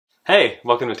Hey,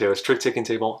 welcome to Taylor's Trick Taking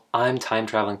Table. I'm Time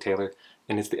Traveling Taylor,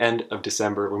 and it's the end of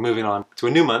December. We're moving on to a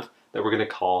new month that we're going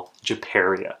to call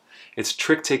Japaria. It's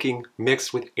trick taking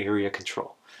mixed with area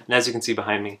control. And as you can see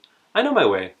behind me, I know my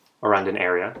way around an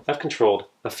area. I've controlled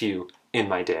a few in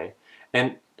my day.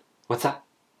 And what's that?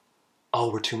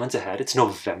 Oh, we're 2 months ahead. It's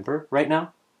November right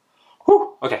now.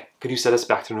 Whew. Okay, could you set us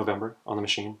back to November on the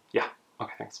machine? Yeah.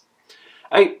 Okay, thanks.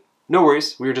 No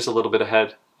worries. We were just a little bit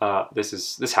ahead.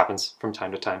 This happens from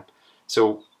time to time.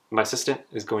 So my assistant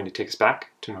is going to take us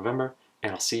back to November,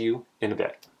 and I'll see you in a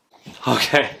bit.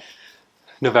 Okay,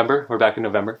 November, we're back in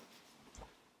November.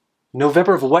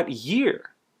 November of what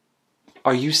year?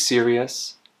 Are you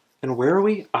serious? And where are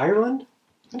we? Ireland?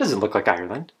 It doesn't look like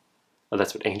Ireland. Oh,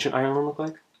 that's what ancient Ireland looked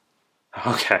like?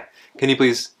 Okay, can you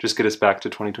please just get us back to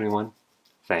 2021?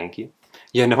 Thank you.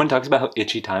 Yeah, no one talks about how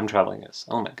itchy time traveling is.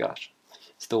 Oh my gosh,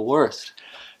 it's the worst.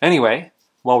 Anyway,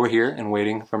 while we're here and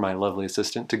waiting for my lovely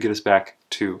assistant to get us back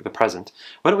to the present,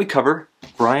 why don't we cover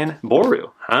Brian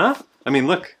Boru, huh? I mean,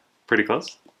 look, pretty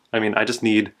close. I mean, I just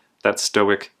need that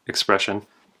stoic expression.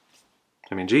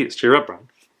 I mean, geez, cheer up, Brian.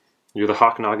 You're the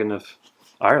hawk noggin of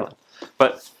Ireland.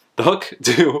 But the hook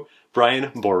to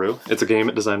Brian Boru, it's a game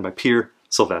designed by Pierre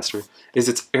Sylvester, is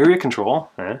its area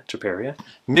control, Japaria,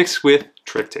 mixed with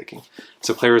trick taking.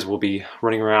 So players will be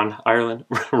running around Ireland,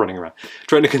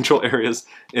 trying to control areas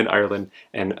in Ireland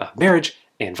and marriage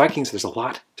and Vikings. There's a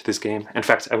lot to this game. In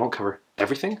fact, I won't cover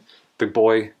everything. The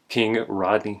boy King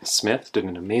Rodney Smith did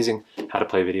an amazing how to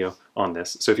play video on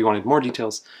this. So if you wanted more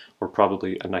details or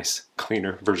probably a nice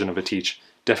cleaner version of a teach,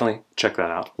 definitely check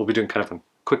that out. We'll be doing kind of a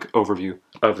quick overview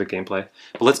of the gameplay.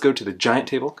 But let's go to the giant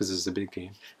table because this is a big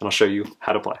game and I'll show you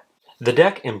how to play. The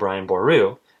deck in Brian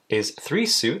Boru is 3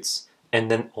 suits and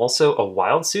then also a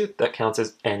wild suit that counts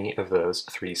as any of those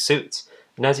 3 suits.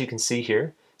 And as you can see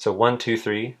here, so 1, 2,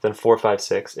 3, then 4, 5,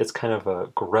 6, it's kind of a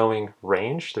growing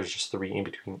range. There's just 3 in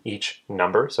between each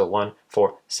number. So 1,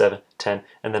 4, 7, 10,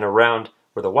 and then around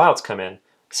where the wilds come in,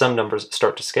 some numbers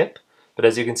start to skip. But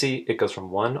as you can see, it goes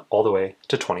from 1 all the way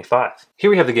to 25. Here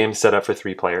we have the game set up for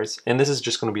 3 players, and this is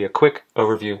just going to be a quick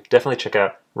overview. Definitely check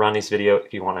out Ronnie's video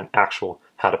if you want an actual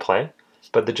how to play.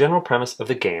 But the general premise of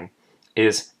the game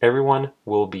is everyone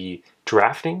will be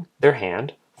drafting their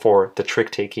hand for the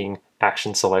trick-taking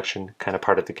action selection kind of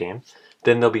part of the game.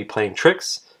 Then they'll be playing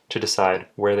tricks to decide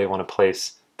where they want to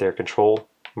place their control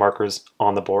markers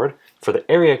on the board for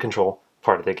the area control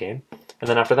part of the game. And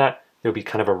then after that, there'll be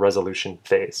kind of a resolution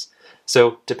phase.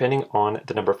 So depending on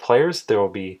the number of players, there will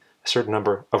be a certain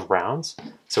number of rounds.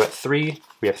 So at 3,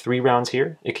 we have 3 rounds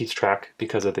here. It keeps track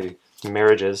because of the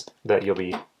marriages that you'll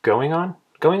be going on.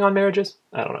 Going on marriages?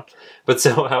 I don't know. But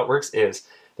so how it works is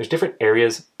there's different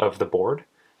areas of the board,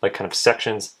 like kind of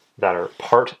sections that are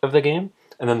part of the game,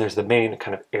 and then there's the main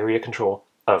kind of area control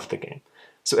of the game.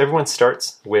 So everyone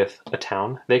starts with a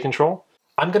town they control.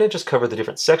 I'm going to just cover the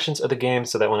different sections of the game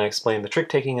so that when I explain the trick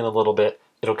taking in a little bit,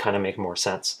 it'll kind of make more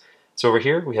sense. So over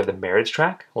here we have the marriage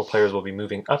track, where players will be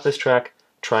moving up this track,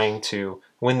 trying to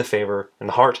win the favor and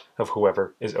the heart of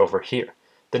whoever is over here.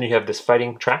 Then you have this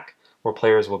fighting track, where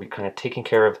players will be kind of taking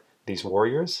care of these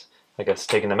warriors, I guess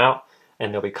taking them out,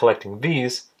 and they'll be collecting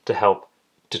these to help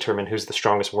determine who's the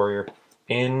strongest warrior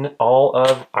in all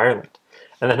of Ireland.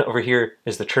 And then over here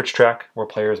is the church track, where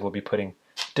players will be putting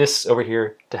discs over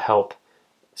here to help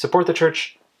support the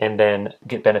church and then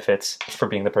get benefits for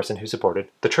being the person who supported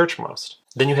the church most.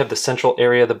 Then you have the central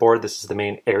area of the board. This is the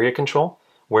main area control,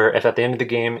 where if at the end of the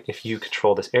game, if you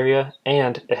control this area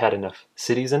and it had enough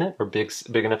cities in it, or big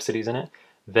enough cities in it,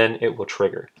 then it will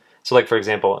trigger. So like for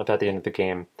example, if at the end of the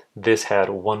game, this had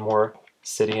 1 more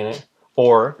city in it,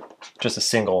 or just a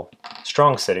single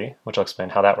strong city, which I'll explain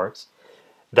how that works,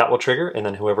 that will trigger, and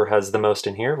then whoever has the most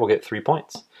in here will get 3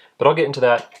 points. But I'll get into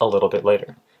that a little bit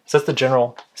later. So that's the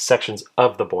general sections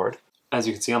of the board. As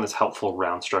you can see on this helpful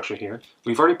round structure here,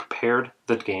 we've already prepared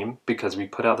the game because we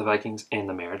put out the Vikings and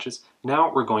the marriages.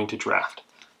 Now we're going to draft.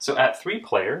 So at 3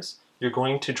 players, you're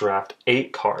going to draft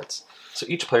 8 cards. So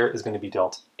each player is going to be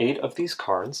dealt 8 of these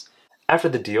cards. After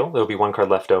the deal, there will be 1 card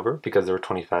left over because there were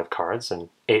 25 cards and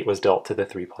 8 was dealt to the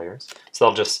 3 players. So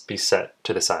they'll just be set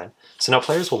to the side. So now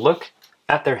players will look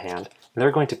at their hand and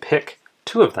they're going to pick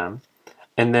 2 of them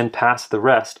and then pass the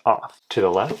rest off to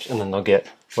the left, and then they'll get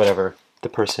whatever the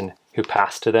person who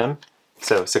passed to them.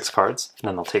 So 6 cards, and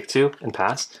then they'll take 2 and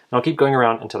pass. And I'll keep going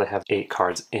around until they have 8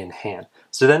 cards in hand.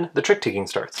 So then the trick taking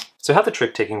starts. So how the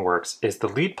trick taking works is the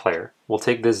lead player will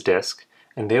take this disc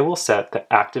and they will set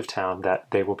the active town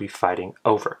that they will be fighting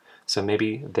over. So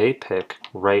maybe they pick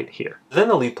right here. Then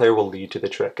the lead player will lead to the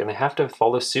trick, and they have to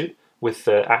follow suit with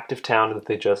the active town that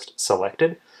they just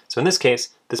selected. So in this case,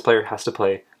 this player has to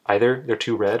play Either they're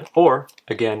 2 red, or,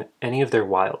 again, any of their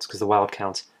wilds, because the wild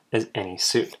counts as any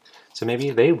suit. So maybe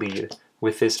they lead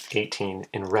with this 18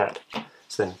 in red.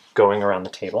 So then going around the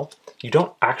table, you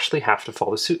don't actually have to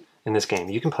follow suit in this game.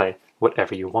 You can play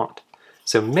whatever you want.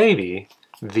 So maybe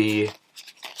the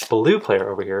blue player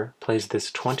over here plays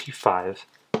this 25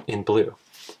 in blue.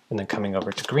 And then coming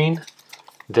over to green,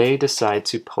 they decide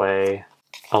to play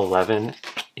 11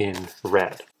 in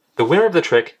red. The winner of the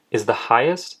trick is the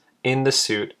highest in the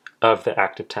suit of the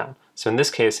active town. So in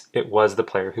this case, it was the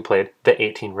player who played the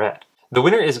 18 red. The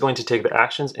winner is going to take the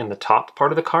actions in the top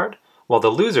part of the card, while the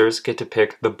losers get to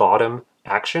pick the bottom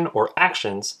action or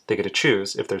actions they get to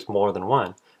choose, if there's more than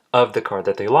one, of the card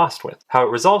that they lost with. How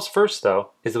it resolves first,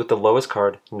 though, is with the lowest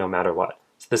card no matter what.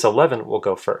 So this 11 will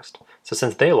go first. So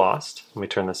since they lost, let me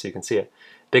turn this so you can see it,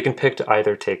 they can pick to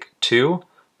either take 2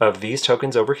 of these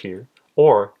tokens over here,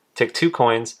 or take 2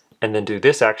 coins and then do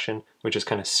this action, which is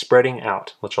kind of spreading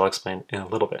out, which I'll explain in a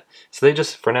little bit. So they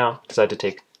just, for now, decide to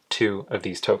take 2 of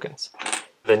these tokens.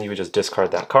 Then you would just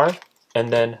discard that card,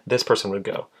 and then this person would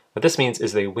go. What this means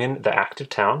is they win the active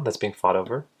town that's being fought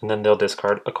over, and then they'll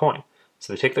discard a coin.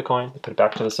 So they take the coin, they put it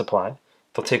back to the supply,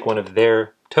 they'll take one of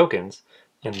their tokens,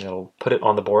 and they'll put it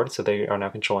on the board, so they are now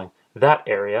controlling that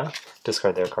area,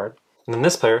 discard their card. And then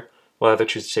this player will either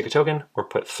choose to take a token or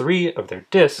put 3 of their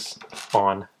discs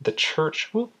on the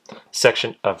church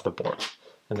section of the board.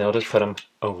 And they'll just put them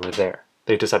over there.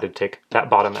 They decided to take that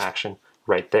bottom action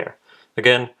right there.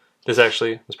 Again, this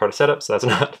actually was part of setup, so that's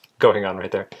not going on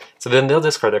right there. So then they'll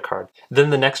discard their card. Then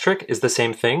the next trick is the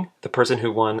same thing. The person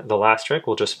who won the last trick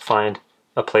will just find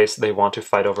a place they want to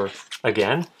fight over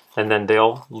again, and then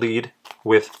they'll lead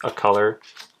with a color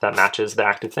that matches the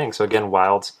active thing. So again,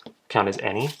 wilds count as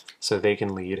any, so they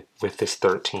can lead with this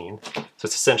 13. So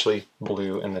it's essentially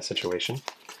blue in this situation.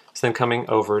 So then coming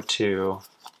over to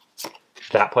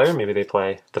that player, maybe they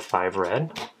play the 5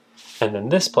 red, and then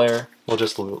this player will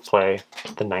just play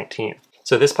the 19.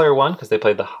 So this player won because they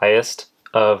played the highest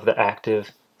of the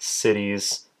active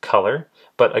city's color,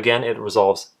 but again, it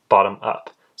resolves bottom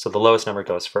up. So the lowest number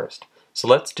goes first. So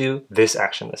let's do this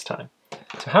action this time.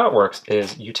 So how it works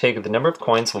is you take the number of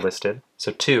coins listed,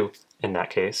 so 2 in that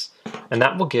case, and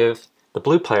that will give the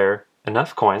blue player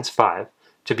enough coins, 5,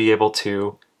 to be able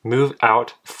to move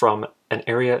out from an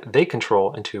area they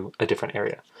control into a different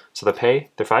area. So they pay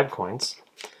their 5 coins,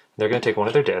 they're going to take one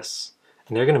of their discs,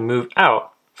 and they're going to move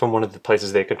out from one of the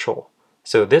places they control.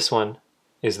 So this one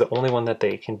is the only one that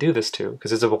they can do this to,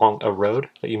 because it's along a road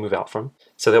that you move out from.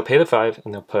 So they'll pay the 5,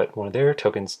 and they'll put one of their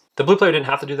tokens. The blue player didn't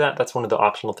have to do that. That's one of the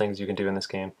optional things you can do in this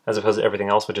game, as opposed to everything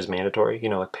else, which is mandatory, you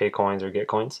know, like pay coins or get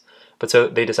coins. But so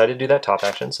they decided to do that top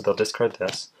action, so they'll discard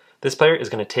this. This player is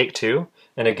going to take 2,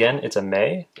 and again, it's a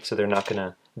may, so they're not going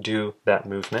to do that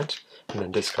movement, and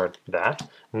then discard that.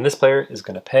 And this player is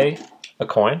going to pay a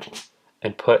coin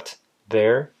and put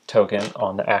their token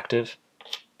on the active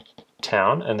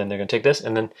town, and then they're going to take this,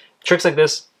 and then tricks like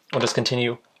this will just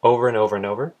continue over and over and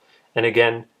over. And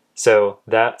again, so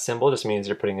that symbol just means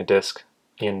you're putting a disc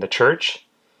in the church.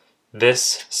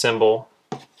 This symbol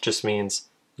just means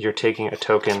you're taking a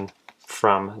token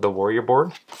from the warrior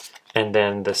board, and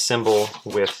then the symbol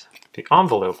with the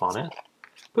envelope on it,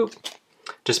 boop,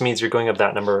 just means you're going up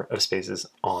that number of spaces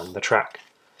on the track.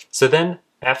 So then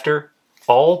after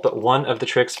all but one of the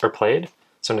tricks are played,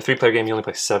 so in a 3-player game you only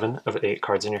play 7 of the 8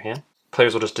 cards in your hand,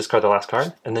 players will just discard the last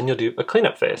card, and then you'll do a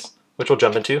cleanup phase, which we'll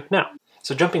jump into now.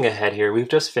 So jumping ahead here, we've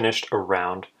just finished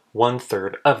around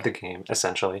 1/3 of the game,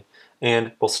 essentially,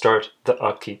 and we'll start the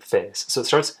upkeep phase. So it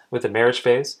starts with the marriage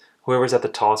phase. Whoever's at the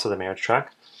tallest of the marriage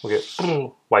track will get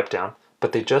wiped down,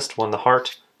 but they just won the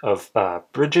heart of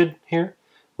Brigid here,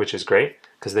 which is great,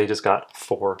 because they just got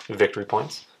 4 victory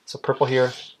points. So purple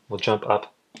here will jump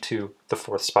up to the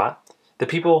 4th spot. The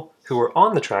people who are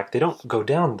on the track, they don't go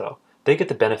down though. They get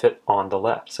the benefit on the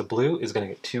left. So blue is going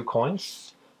to get 2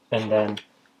 coins, and then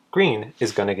green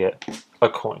is going to get a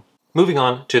coin. Moving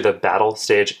on to the battle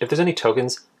stage, if there's any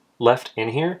tokens left in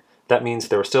here, that means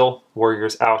there were still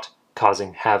warriors out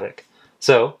causing havoc.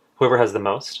 So whoever has the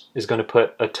most is going to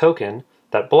put a token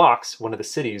that blocks one of the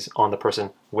cities on the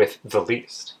person with the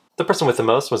least. The person with the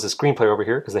most was this green player over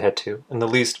here because they had 2, and the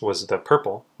least was the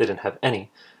purple. They didn't have any.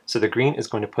 So the green is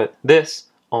going to put this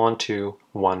onto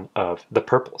one of the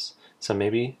purples. So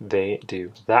maybe they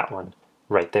do that one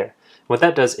right there. What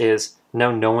that does is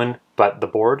now no one but the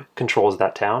board controls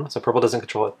that town. So purple doesn't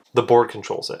control it, the board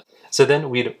controls it. So then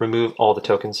we'd remove all the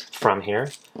tokens from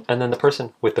here, and then the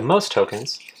person with the most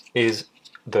tokens is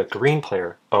the green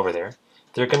player over there.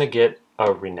 They're going to get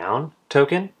a renown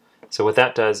token. So what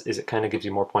that does is it kind of gives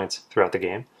you more points throughout the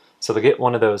game. So they'll get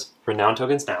one of those renown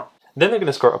tokens now, Then they're going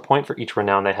to score a point for each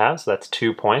renown they have, so that's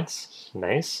 2 points.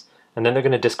 Nice. And then they're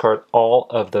going to discard all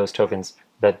of those tokens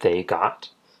that they got.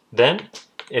 Then,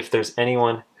 if there's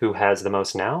anyone who has the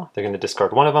most now, they're going to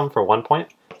discard one of them for 1 point.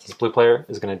 This blue player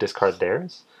is going to discard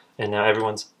theirs. And now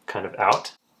everyone's kind of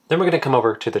out. Then we're going to come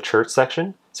over to the church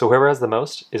section. So whoever has the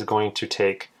most is going to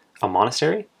take a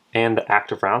monastery and the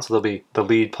active round, so they'll be the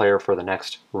lead player for the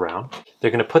next round.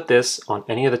 They're going to put this on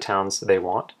any of the towns they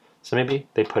want. So maybe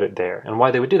they put it there. And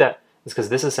why they would do that is because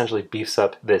this essentially beefs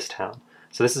up this town.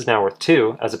 So this is now worth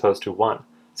 2 as opposed to 1.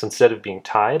 So instead of being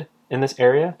tied in this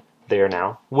area, they are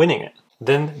now winning it.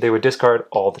 Then they would discard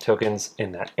all the tokens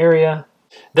in that area.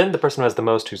 Then the person who has the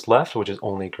most who's left, which is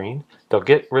only green, they'll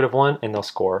get rid of 1 and they'll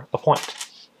score a point.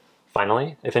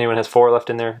 Finally, if anyone has 4 left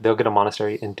in there, they'll get a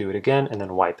monastery and do it again and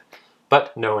then wipe.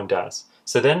 But no one does.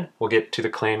 So then we'll get to the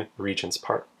claim regions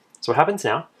part. So what happens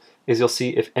now is you'll see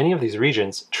if any of these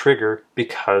regions trigger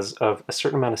because of a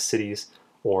certain amount of cities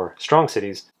or strong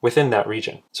cities within that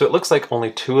region. So it looks like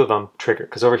only 2 of them trigger,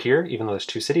 because over here, even though there's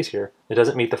 2 cities here, it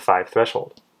doesn't meet the 5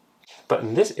 threshold. But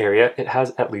in this area, it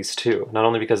has at least 2, not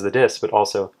only because of the disc, but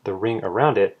also the ring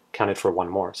around it counted for 1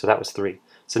 more, so that was 3.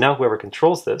 So now whoever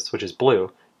controls this, which is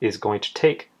blue, is going to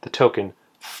take the token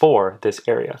for this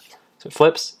area. So it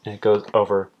flips and it goes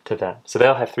over to them. So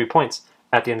they'll have 3 points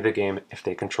at the end of the game if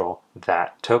they control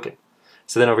that token.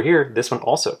 So then over here, this one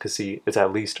also, because see, it's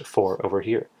at least 4 over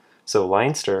here. So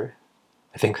Leinster,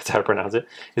 I think that's how to pronounce it,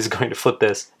 is going to flip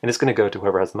this, and it's going to go to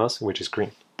whoever has the most, which is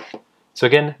green. So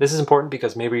again, this is important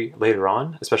because maybe later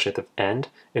on, especially at the end,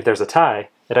 if there's a tie,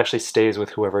 it actually stays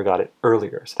with whoever got it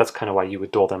earlier. So that's kind of why you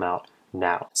would dole them out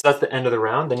now. So that's the end of the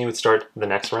round. Then you would start the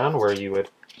next round where you would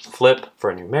flip for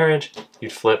a new marriage,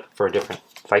 you'd flip for a different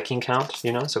Viking count,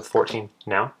 you know, so 14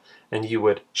 now, and you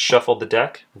would shuffle the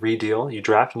deck, redeal, you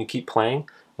draft, and you keep playing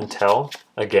until,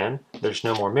 again, there's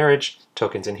no more marriage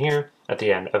tokens in here at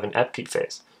the end of an upkeep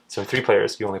phase. So in 3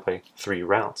 players, you only play 3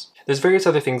 rounds. There's various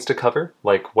other things to cover,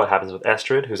 like what happens with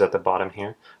Estrid, who's at the bottom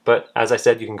here, but as I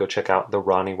said, you can go check out the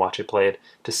Ronnie Watch It Played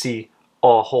to see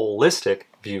a holistic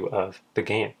view of the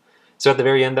game. So at the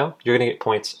very end, though, you're going to get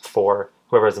points for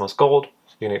whoever has the most gold,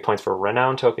 you're going to get points for a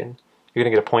renown token, you're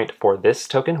going to get a point for this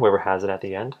token, whoever has it at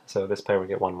the end, so this player will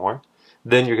get 1 more.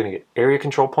 Then you're going to get area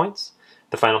control points.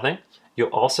 The final thing, you'll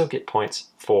also get points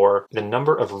for the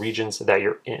number of regions that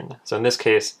you're in. So in this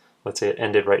case, let's say it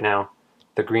ended right now,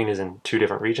 the green is in 2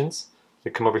 different regions. They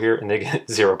come over here and they get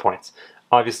 0 points.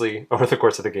 Obviously, over the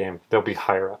course of the game, they'll be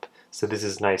higher up. So this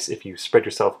is nice if you spread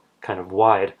yourself kind of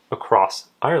wide across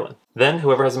Ireland. Then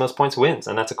whoever has the most points wins,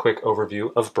 and that's a quick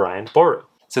overview of Brian Boru.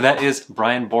 So that is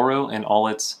Brian Boru in all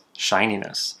its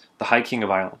shininess, the High King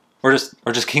of Ireland. Or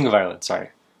just King of Ireland,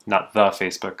 sorry. Not the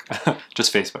Facebook,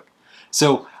 just Facebook.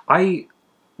 So I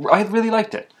really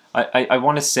liked it. I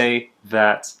want to say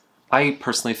that I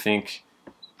personally think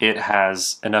it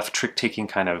has enough trick-taking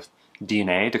kind of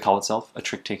DNA to call itself a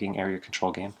trick-taking area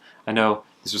control game. I know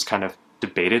this was kind of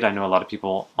debated. I know a lot of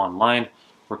people online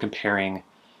were comparing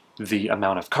the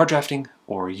amount of card drafting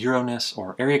or Euro-ness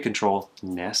or area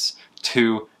control-ness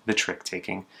to the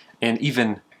trick-taking. And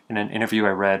even in an interview I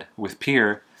read with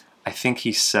Pierre, I think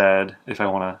he said, if I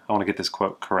want to get this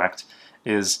quote correct,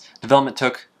 is development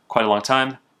took quite a long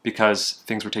time because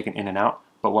things were taken in and out,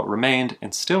 but what remained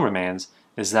and still remains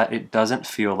is that it doesn't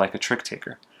feel like a trick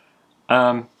taker.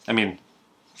 I mean,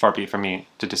 far be it from me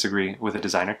to disagree with a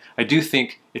designer. I do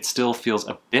think it still feels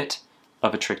a bit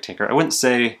of a trick taker. I wouldn't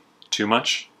say too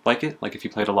much like it. Like if you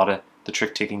played a lot of the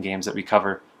trick taking games that we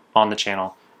cover on the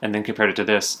channel and then compared it to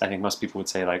this, I think most people would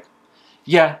say like,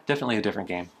 yeah, definitely a different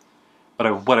game.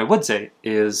 But what I would say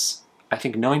is I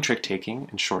think knowing trick taking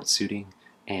and short suiting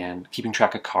and keeping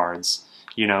track of cards,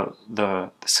 you know, the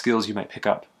skills you might pick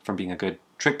up from being a good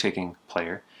trick-taking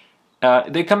player,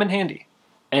 they come in handy.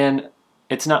 And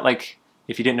it's not like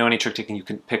if you didn't know any trick-taking, you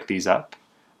can pick these up.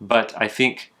 But I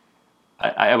think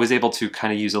I was able to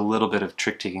kind of use a little bit of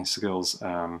trick-taking skills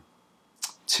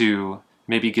to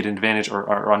maybe get an advantage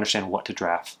or understand what to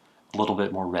draft a little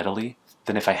bit more readily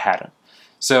than if I hadn't.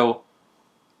 So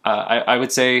I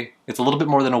would say it's a little bit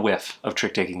more than a whiff of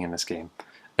trick-taking in this game.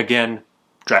 Again,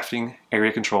 drafting,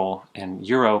 area control, and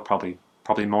Euro probably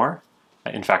more.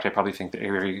 In fact, I probably think the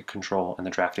area control and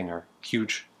the drafting are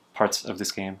huge parts of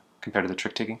this game compared to the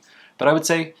trick-taking. But I would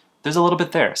say there's a little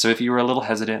bit there. So if you were a little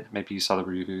hesitant, maybe you saw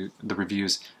the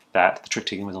reviews that the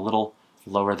trick-taking was a little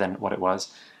lower than what it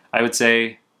was, I would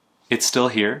say it's still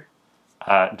here.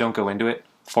 Don't go into it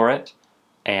for it.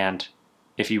 And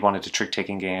if you wanted a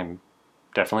trick-taking game,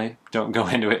 definitely don't go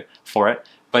into it for it.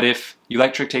 But if you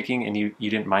like trick-taking and you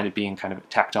didn't mind it being kind of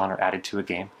tacked on or added to a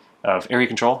game of area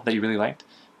control that you really liked,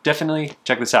 definitely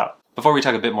check this out. before we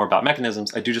talk a bit more about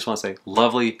mechanisms, I do just want to say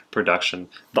lovely production.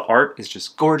 The art is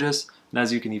just gorgeous, and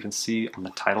as you can even see on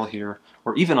the title here,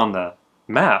 or even on the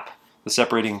map, the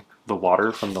separating the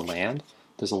water from the land,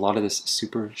 there's a lot of this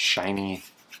super shiny,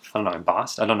 I don't know,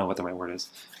 embossed? I don't know what the right word is,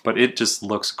 but it just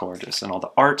looks gorgeous. And all the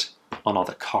art, on all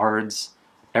the cards,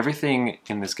 everything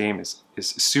in this game is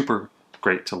super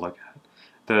great to look at.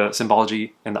 The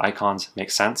symbology and the icons make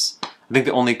sense. I think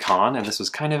the only con, and this was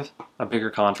kind of a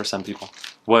bigger con for some people,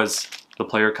 was the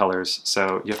player colors.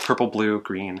 So you have purple, blue,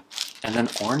 green, and then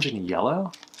orange and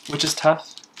yellow, which is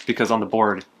tough because on the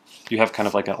board you have kind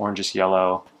of like an orangish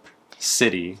yellow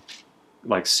city,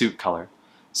 like suit color.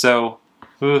 So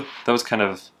that was kind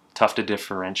of tough to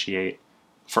differentiate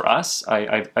for us.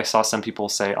 I saw some people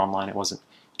say online it wasn't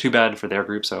too bad for their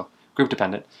group, so group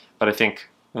dependent, but I think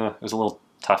it was a little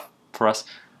tough for us.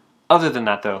 Other than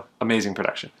that though, amazing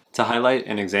production. To highlight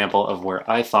an example of where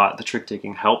I thought the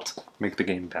trick-taking helped make the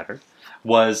game better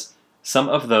was some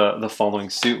of the following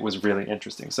suit was really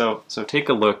interesting. So take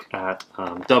a look at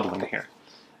Dublin here.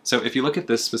 So if you look at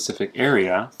this specific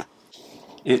area,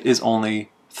 it is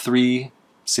only 3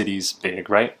 cities big,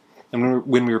 right? And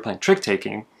when we were playing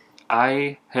trick-taking,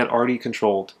 I had already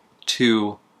controlled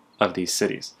 2 of these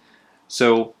cities.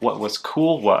 So what was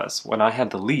cool was when I had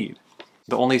the lead,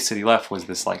 the only city left was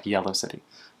this like yellow city.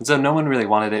 And so no one really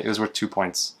wanted it. It was worth 2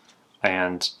 points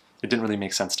and it didn't really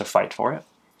make sense to fight for it.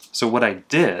 So what I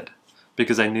did,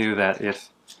 because I knew that if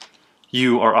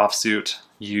you are offsuit,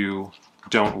 you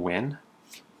don't win,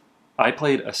 I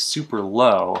played a super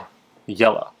low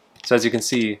yellow. So as you can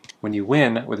see, when you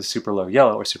win with a super low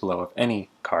yellow or super low of any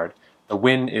card, the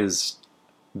win is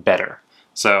better.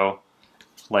 So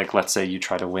like let's say you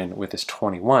try to win with this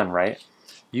 21, right?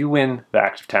 You win the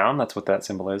active town, that's what that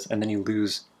symbol is, and then you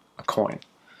lose a coin.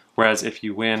 Whereas if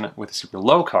you win with a super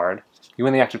low card, you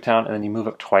win the active town and then you move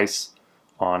up twice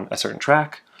on a certain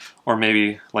track, or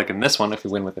maybe like in this one, if you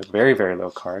win with a very, very low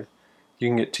card, you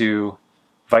can get 2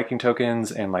 Viking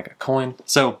tokens and like a coin.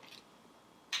 So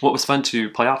what was fun to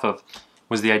play off of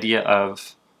was the idea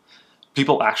of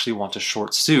people actually want to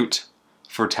short suit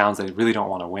for towns they really don't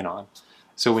want to win on.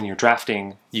 So when you're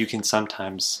drafting, you can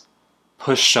sometimes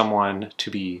push someone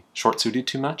to be short suited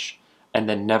too much and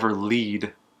then never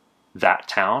lead that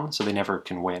town, so they never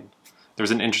can win. There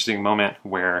was an interesting moment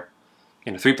where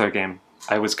in a 3-player game,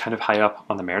 I was kind of high up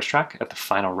on the marriage track at the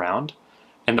final round,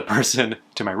 and the person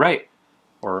to my right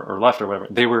or left or whatever,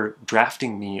 they were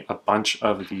drafting me a bunch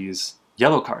of these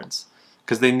yellow cards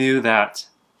because they knew that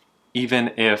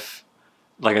even if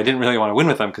like I didn't really want to win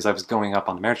with them because I was going up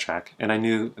on the marriage track, and they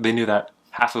knew that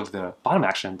half of the bottom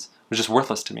actions was just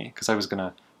worthless to me because I was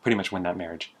gonna pretty much win that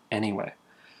marriage anyway.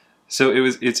 So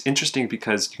it's interesting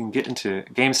because you can get into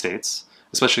game states,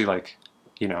 especially like,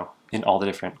 you know, in all the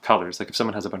different colors. Like if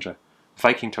someone has a bunch of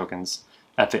Viking tokens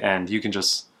at the end, you can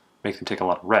just make them take a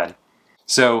lot of red.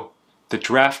 So the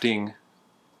drafting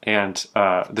and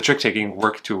the trick-taking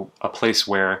work to a place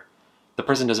where the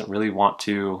person doesn't really want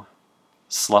to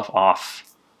slough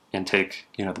off and take,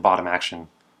 you know, the bottom action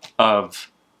of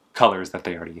colors that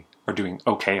they already are doing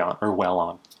okay on or well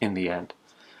on in the end.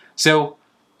 So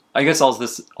I guess all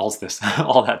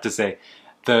that to say,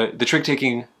 the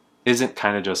trick-taking isn't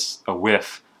kind of just a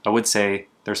whiff. I would say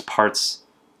there's parts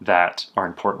that are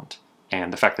important,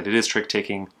 and the fact that it is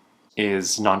trick-taking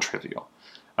is non-trivial.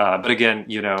 But again,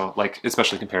 you know, like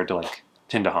especially compared to like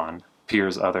Tindahan,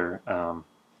 Pier's other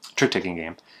trick-taking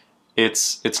game,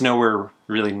 it's nowhere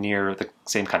really near the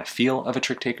same kind of feel of a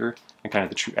trick-taker and kind of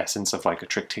the true essence of like a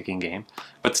trick-taking game.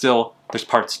 But still, there's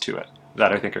parts to it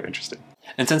that I think are interesting.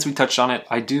 And since we touched on it,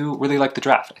 I do really like the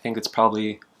draft. I think it's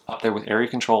probably up there with area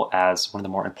control as one of the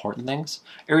more important things.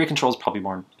 Area control is probably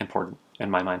more important in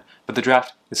my mind, but the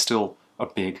draft is still a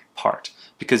big part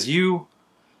because you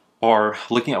are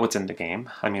looking at what's in the game.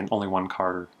 I mean, only one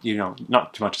card, you know,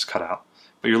 not too much is cut out,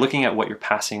 but you're looking at what you're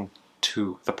passing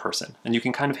to the person. And you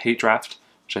can kind of hate draft,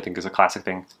 which I think is a classic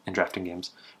thing in drafting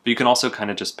games, but you can also kind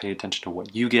of just pay attention to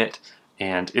what you get.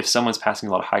 And if someone's passing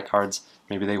a lot of high cards,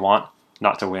 maybe they want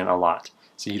not to win a lot.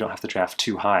 So you don't have to draft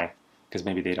too high because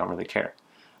maybe they don't really care.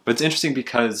 But it's interesting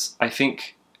because I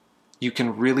think you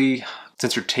can really,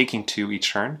 since you're taking 2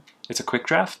 each turn, it's a quick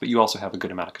draft, but you also have a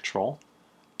good amount of control.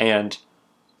 And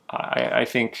I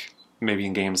think maybe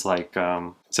in games like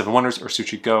Seven Wonders or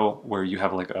Sushi Go, where you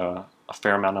have like a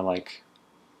fair amount of like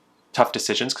tough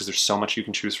decisions because there's so much you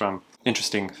can choose from.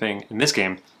 Interesting thing in this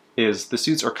game is the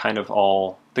suits are kind of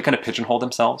all, they kind of pigeonhole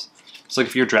themselves. So like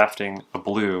if you're drafting a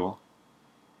blue,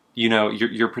 you know,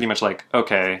 you're pretty much like,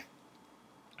 okay,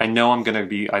 I know I'm going to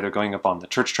be either going up on the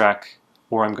church track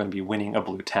or I'm going to be winning a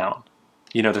blue town.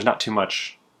 You know, there's not too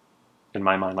much in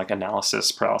my mind, like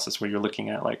analysis paralysis, where you're looking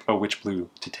at like, oh, which blue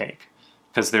to take,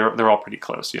 because they're all pretty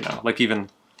close, you know. Like even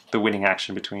the winning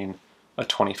action between a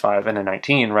 25 and a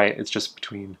 19, right? It's just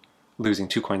between losing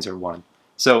 2 coins or 1.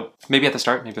 So maybe at the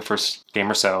start, maybe the first game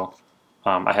or so,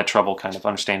 I had trouble kind of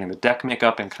understanding the deck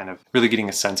makeup and kind of really getting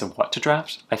a sense of what to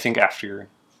draft. I think after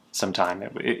some time,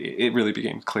 it really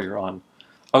became clear on,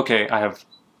 okay, I have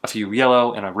a few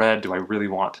yellow and a red. Do I really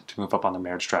want to move up on the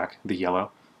marriage track, the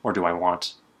yellow, or do I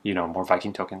want, you know, more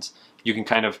Viking tokens? You can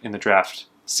kind of, in the draft,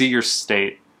 see your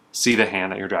state, see the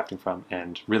hand that you're drafting from,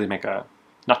 and really make a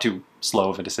not too slow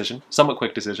of a decision, somewhat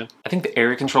quick decision. I think the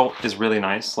area control is really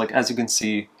nice. Like, as you can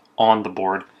see on the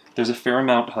board, there's a fair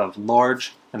amount of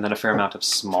large and then a fair amount of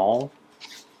small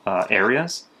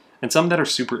areas, and some that are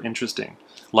super interesting,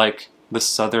 like the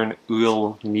southern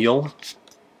Uil Neal.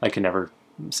 I can never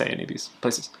say any of these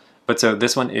places. But so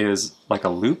this one is like a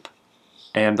loop,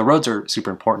 and the roads are super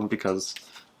important because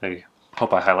I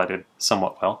hope I highlighted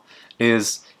somewhat well,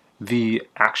 is the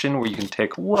action where you can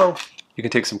take, whoa, you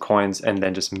can take some coins and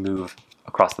then just move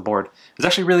across the board. It's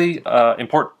actually really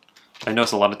important. I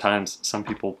notice a lot of times some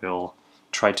people will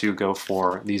try to go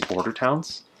for these border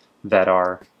towns that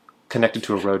are connected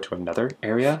to a road to another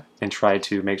area and try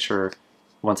to make sure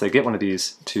once they get one of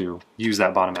these to use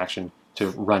that bottom action to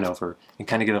run over and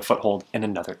kind of get a foothold in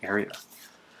another area.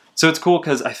 So it's cool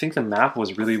because I think the map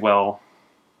was really well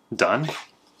done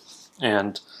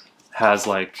and has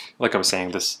like I was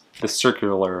saying, this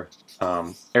circular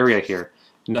area here.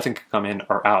 Nothing can come in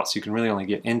or out, so you can really only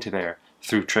get into there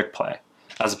through trick play,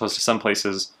 as opposed to some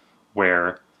places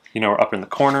where, you know, are up in the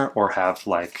corner or have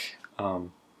like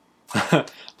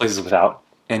places without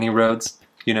any roads,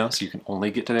 you know, so you can only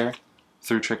get to there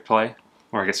through trick play,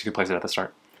 or I guess you could place it at the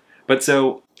start. But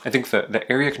so I think the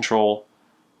area control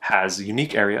has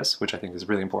unique areas, which I think is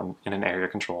really important in an area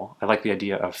control. I like the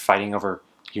idea of fighting over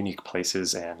unique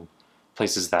places and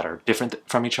places that are different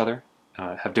from each other,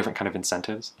 have different kind of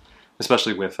incentives,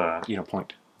 especially with you know,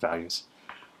 point values.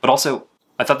 But also,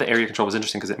 I thought the area control was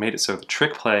interesting because it made it so the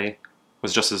trick play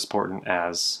was just as important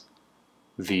as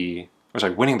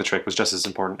winning the trick was just as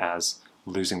important as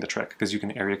losing the trick, because you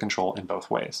can area control in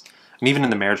both ways. And even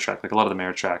in the marriage track, like a lot of the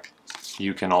marriage track,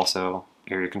 you can also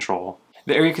area control.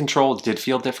 The area control did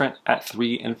feel different at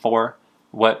 3 and 4.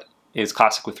 What is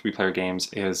classic with 3-player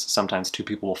games is sometimes 2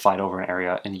 people will fight over an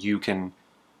area and you can,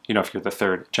 you know, if you're the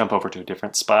third, jump over to a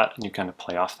different spot and you kind of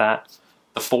play off that.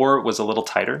 The 4 was a little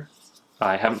tighter.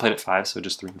 I haven't played at 5, so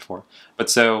just 3 and 4.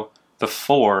 But so the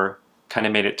 4 kind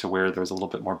of made it to where there was a little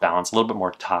bit more balance, a little bit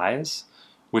more ties,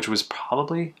 which was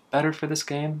probably better for this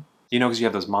game. You know, because you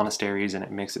have those monasteries and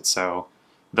it makes it so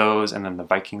those and then the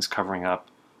Vikings covering up,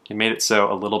 it made it so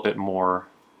a little bit more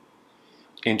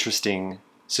interesting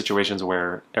situations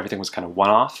where everything was kind of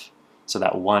one-off, so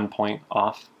that 1 point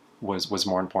off was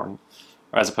more important.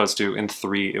 As opposed to in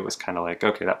 3, it was kind of like,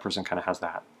 okay, that person kind of has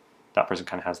that, that person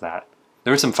kind of has that.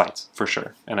 There were some fights, for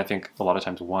sure, and I think a lot of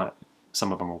times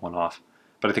some of them were one-off,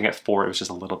 but I think at 4 it was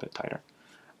just a little bit tighter.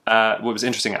 What was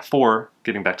interesting at 4,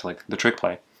 getting back to like the trick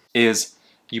play, is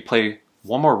you play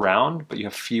one more round, but you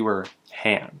have fewer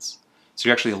hands. So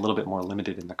you're actually a little bit more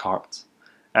limited in the cards.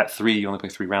 At 3, you only play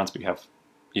 3 rounds, but you have,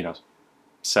 you know,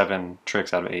 7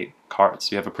 tricks out of 8 cards.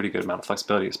 So you have a pretty good amount of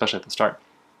flexibility, especially at the start.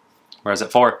 Whereas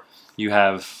at 4, you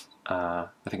have, I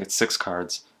think it's 6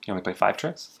 cards. You only play 5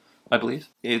 tricks, I believe.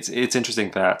 It's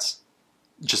interesting that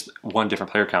just one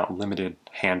different player count limited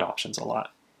hand options a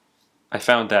lot. I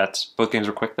found that both games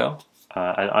were quick, though.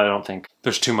 I don't think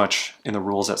there's too much in the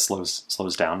rules that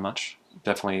slows down much.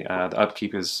 Definitely, the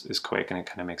upkeep is quick and it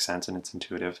kind of makes sense and it's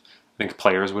intuitive. I think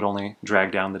players would only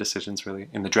drag down the decisions really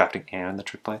in the drafting and the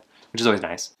trick play, which is always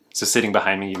nice. So sitting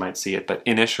behind me, you might see it, but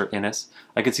Inish or Innis,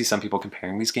 I could see some people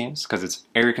comparing these games because it's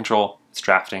area control, it's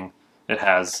drafting, it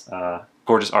has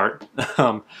gorgeous art,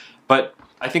 but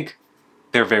I think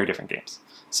they're very different games.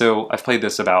 So I've played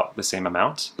this about the same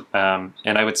amount, and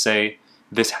I would say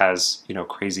this has, you know,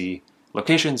 crazy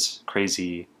locations,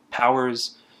 crazy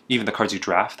powers. Even the cards you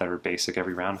draft that are basic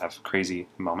every round have crazy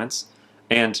moments.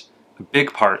 And a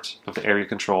big part of the area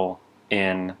control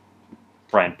in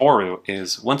Brian Boru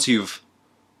is once you've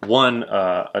won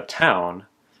a town,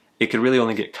 it could really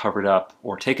only get covered up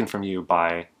or taken from you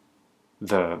by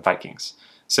the Vikings.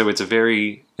 So it's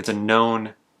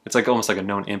like almost like a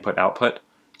known input-output.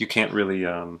 You can't really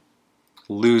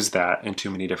lose that in too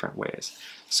many different ways.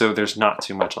 So there's not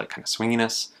too much like kind of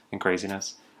swinginess and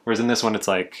craziness. Whereas in this one, it's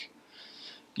like,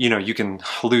 you know, you can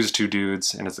lose 2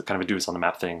 dudes, and it's kind of a dudes on the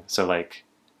map thing. So like,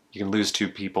 you can lose 2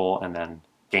 people and then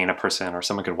gain a person, or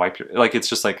someone could wipe your, like, it's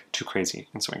just like too crazy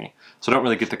and swingy. So I don't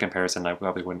really get the comparison. I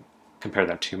probably wouldn't compare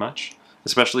them too much,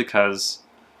 especially because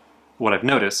what I've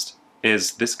noticed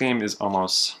is this game being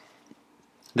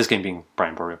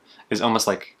Brian Boru, is almost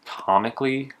like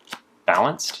comically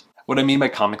balanced. What I mean by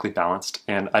comically balanced,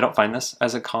 and I don't find this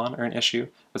as a con or an issue,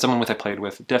 but someone I played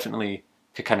with definitely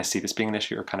could kind of see this being an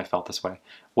issue or kind of felt this way,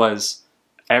 was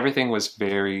everything was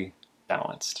very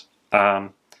balanced.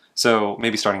 So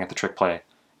maybe starting at the trick play,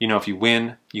 you know, if you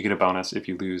win, you get a bonus. If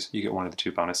you lose, you get one of the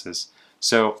two bonuses.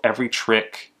 So every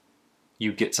trick,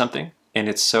 you get something, and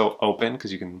it's so open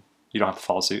because you don't have to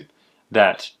follow suit,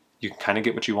 that you can kind of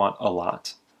get what you want a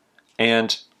lot.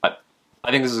 And I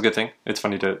think this is a good thing. It's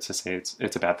funny to say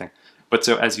it's a bad thing. But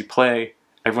so as you play,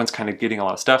 everyone's kind of getting a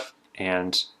lot of stuff,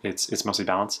 and it's mostly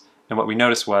balanced. And what we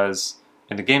noticed was,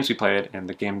 in the games we played and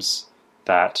the games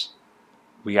that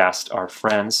we asked our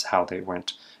friends how they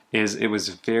went, is it was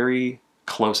very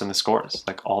close in the scores,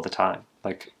 like all the time.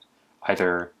 Like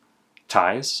either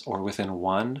ties or within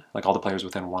one, like all the players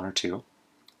within one or two.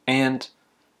 And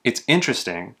it's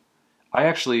interesting. I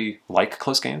actually like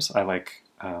close games. I like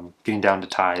getting down to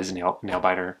ties,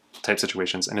 nail-biter type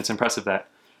situations. And it's impressive that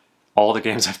all the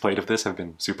games I've played of this have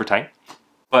been super tight.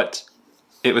 But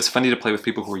it was funny to play with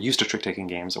people who are used to trick-taking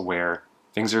games where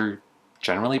things are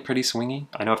generally pretty swingy.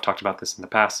 I know I've talked about this in the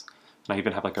past, and I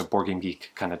even have like a Board Game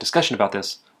Geek kind of discussion about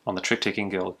this on the Trick-Taking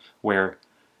Guild, where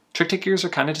trick-takers are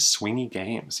kind of just swingy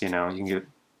games. You know, you can get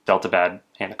dealt a bad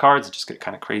hand of cards, and just get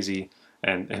kind of crazy,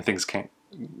 and things can't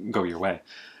go your way.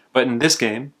 But in this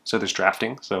game, so there's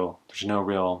drafting, so there's no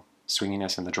real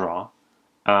swinginess in the draw.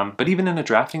 But even in a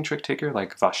drafting trick-taker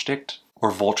like Vashtikt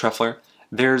or Voltreffler,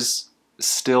 there's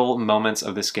still moments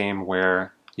of this game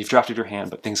where you've drafted your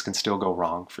hand, but things can still go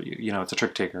wrong for you. You know, it's a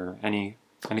trick-taker,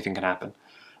 anything can happen.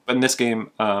 But in this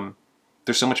game,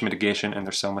 there's so much mitigation, and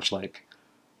there's so much like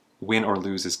win or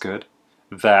lose is good,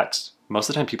 that most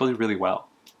of the time people do really well.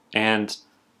 And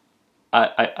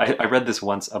I read this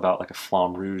once about like a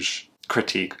Flamme Rouge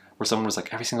critique where someone was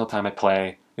like, every single time I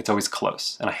play, it's always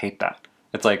close, and I hate that.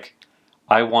 It's like,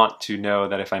 I want to know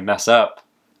that if I mess up,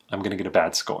 I'm going to get a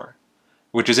bad score,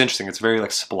 which is interesting. It's very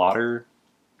like Splotter,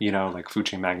 you know, like Food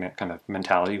Chain Magnate kind of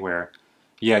mentality where,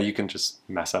 yeah, you can just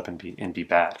mess up and be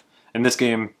bad. In this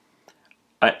game,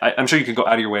 I'm sure you can go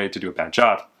out of your way to do a bad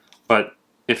job, but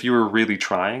if you were really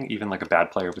trying, even like a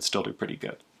bad player would still do pretty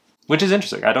good, which is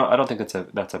interesting. I don't think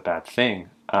that's a bad thing.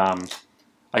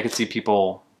 I could see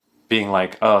people being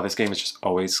like, oh, this game is just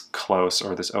always close,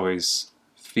 or this always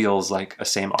feels like a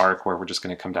same arc where we're just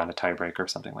going to come down to tiebreaker or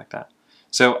something like that.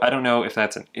 So I don't know if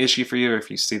that's an issue for you, or if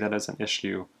you see that as an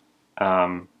issue.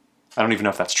 I don't even know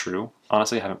if that's true.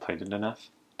 Honestly, I haven't played it enough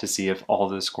to see if all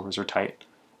the scores are tight.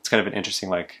 It's kind of an interesting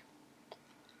like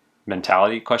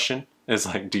mentality question. Is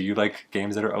like, do you like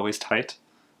games that are always tight?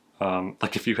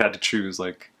 Like if you had to choose,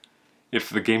 like if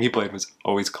the game you played was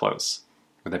always close,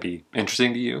 would that be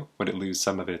interesting to you? Would it lose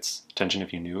some of its tension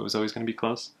if you knew it was always going to be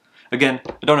close? Again,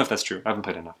 I don't know if that's true. I haven't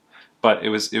played enough. But it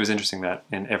was interesting that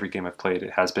in every game I've played,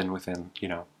 it has been within, you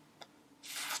know,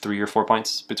 3 or 4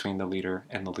 points between the leader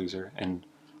and the loser, and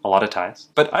a lot of ties.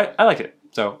 But I like it.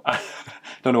 So I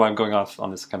don't know why I'm going off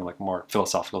on this kind of like more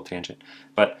philosophical tangent.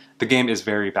 But the game is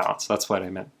very balanced. That's what I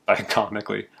meant by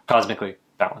cosmically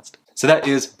balanced. So that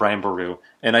is Brian Boru.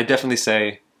 And I definitely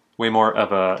say way more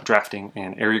of a drafting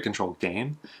and area control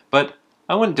game. But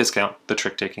I wouldn't discount the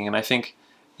trick-taking, and I think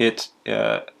it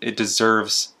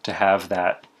deserves to have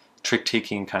that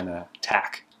trick-taking kind of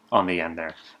tack on the end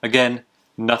there. Again,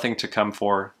 nothing to come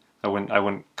for. I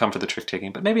wouldn't come for the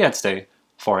trick-taking, but maybe I'd stay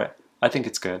for it. I think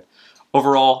it's good.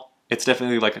 Overall, it's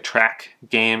definitely like a track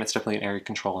game. It's definitely an area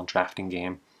control and drafting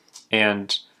game.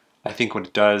 And I think what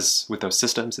it does with those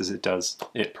systems is it does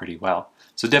it pretty well.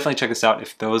 So definitely check this out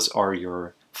if those are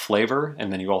your flavor,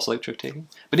 and then you also like trick-taking.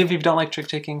 But if you don't like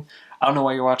trick-taking, I don't know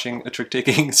why you're watching a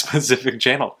trick-taking specific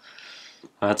channel.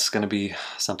 That's going to be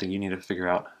something you need to figure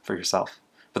out for yourself.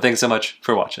 But thanks so much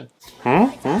for watching. Wait,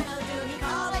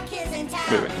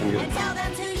 let me get it.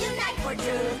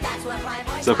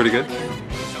 Is that pretty good?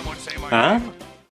 Huh?